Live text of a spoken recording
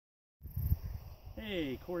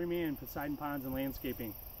Hey, Corey Man, Poseidon Ponds and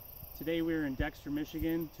Landscaping. Today we're in Dexter,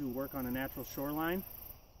 Michigan to work on a natural shoreline.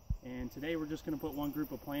 And today we're just going to put one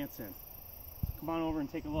group of plants in. Come on over and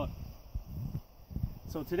take a look.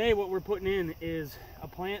 So today what we're putting in is a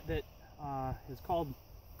plant that is called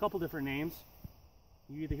a couple different names.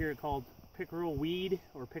 You either hear it called pickerel weed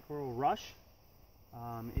or pickerel rush.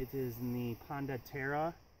 It is in the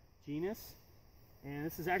Pondatera genus. And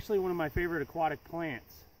this is actually one of my favorite aquatic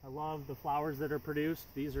plants. I love the flowers that are produced.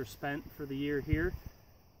 These are spent for the year here.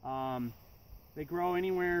 They grow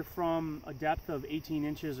anywhere from a depth of 18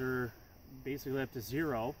 inches or basically up to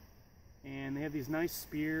 0. And they have these nice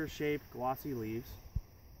spear-shaped glossy leaves.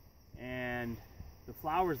 And the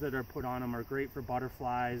flowers that are put on them are great for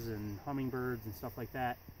butterflies and hummingbirds and stuff like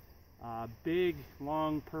that. Big,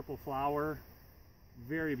 long purple flower.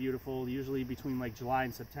 Very beautiful, usually between like July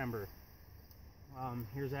and September.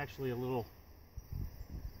 Here's actually a little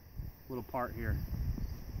part here.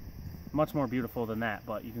 Much more beautiful than that,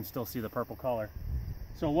 but you can still see the purple color.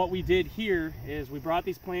 So what we did here is we brought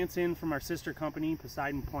these plants in from our sister company,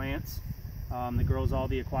 Poseidon Plants, that grows all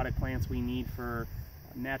the aquatic plants we need for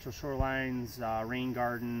natural shorelines, rain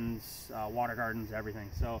gardens, water gardens, everything.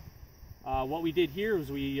 So what we did here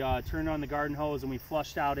was we turned on the garden hose and we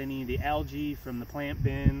flushed out any of the algae from the plant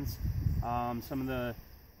bins, some of the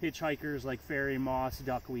hitchhikers like fairy moss,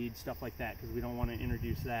 duckweed, stuff like that, because we don't want to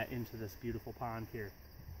introduce that into this beautiful pond here.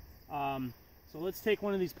 So let's take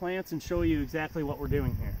one of these plants and show you exactly what we're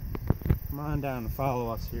doing here. Come on down and follow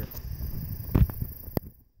us here.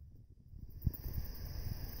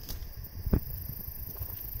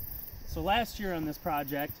 So last year on this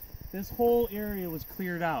project, this whole area was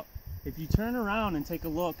cleared out. If you turn around and take a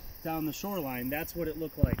look down the shoreline, that's what it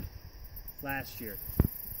looked like last year.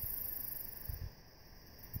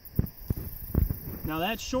 Now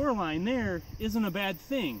that shoreline there isn't a bad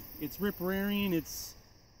thing. It's riparian, it's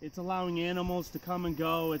allowing animals to come and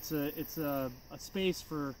go. It's a space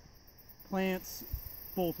for plants,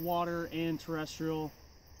 both water and terrestrial,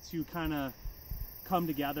 to kind of come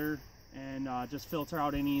together and just filter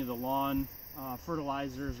out any of the lawn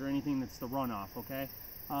fertilizers or anything that's the runoff, okay?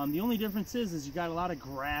 The only difference is you got a lot of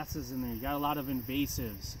grasses in there, you got a lot of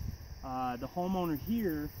invasives. The homeowner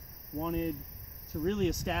here wanted to really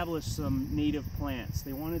establish some native plants.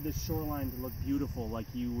 They wanted this shoreline to look beautiful like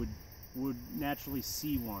you would naturally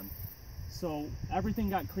see one. So everything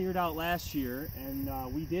got cleared out last year,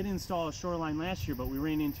 and we did install a shoreline last year, but we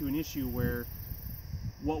ran into an issue where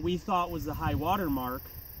what we thought was the high water mark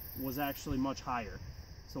was actually much higher.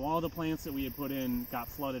 So all the plants that we had put in got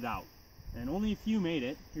flooded out, and only a few made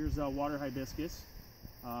it. Here's a water hibiscus.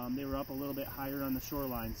 They were up a little bit higher on the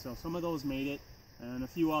shoreline, so some of those made it and a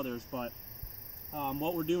few others, but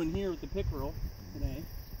what we're doing here with the pickerel today,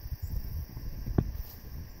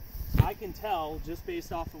 I can tell just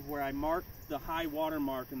based off of where I marked the high water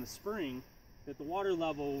mark in the spring that the water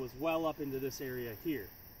level was well up into this area here.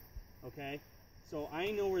 Okay, so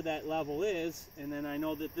I know where that level is, and then I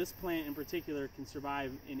know that this plant in particular can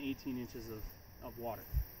survive in 18 inches of water.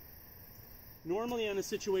 Normally on a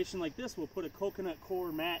situation like this, we'll put a coconut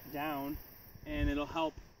core mat down and it'll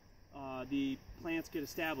help the plants get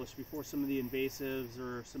established before some of the invasives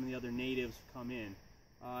or some of the other natives come in.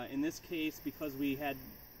 In this case, because we had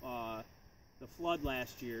the flood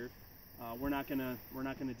last year, we're not gonna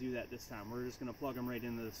do that this time. We're just gonna plug them right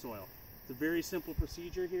into the soil. It's a very simple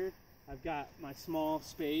procedure here. I've got my small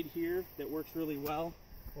spade here that works really well,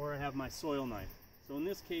 or I have my soil knife. So in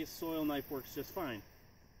this case, soil knife works just fine.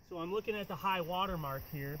 So I'm looking at the high water mark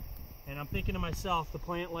here, and I'm thinking to myself, the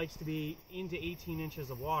plant likes to be into 18 inches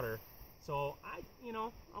of water. So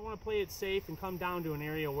I want to play it safe and come down to an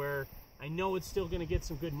area where I know it's still going to get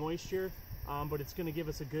some good moisture, but it's going to give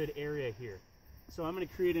us a good area here. So I'm going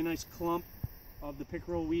to create a nice clump of the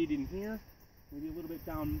pickerel weed in here, maybe a little bit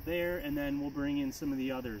down there, and then we'll bring in some of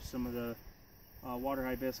the others, some of the water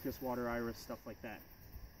hibiscus, water iris, stuff like that.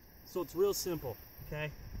 So it's real simple,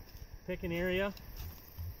 okay? Pick an area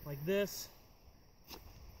like this,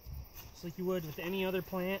 just like you would with any other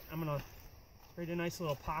plant. I'm going to create a nice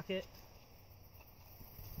little pocket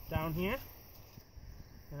down here,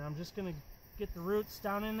 and I'm just going to get the roots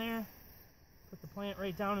down in there, put the plant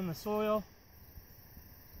right down in the soil,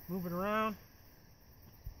 move it around,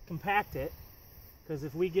 compact it, because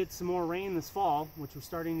if we get some more rain this fall, which we're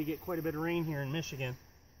starting to get quite a bit of rain here in Michigan,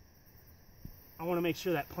 I want to make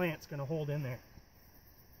sure that plant's going to hold in there.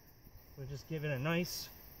 So just give it a nice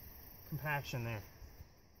compaction there,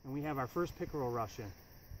 and we have our first pickerel rush in.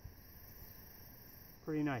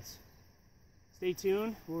 Pretty nice. Stay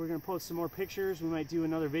tuned. We're going to post some more pictures. We might do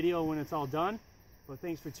another video when it's all done. But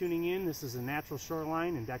thanks for tuning in. This is a natural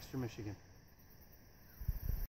shoreline in Dexter, Michigan.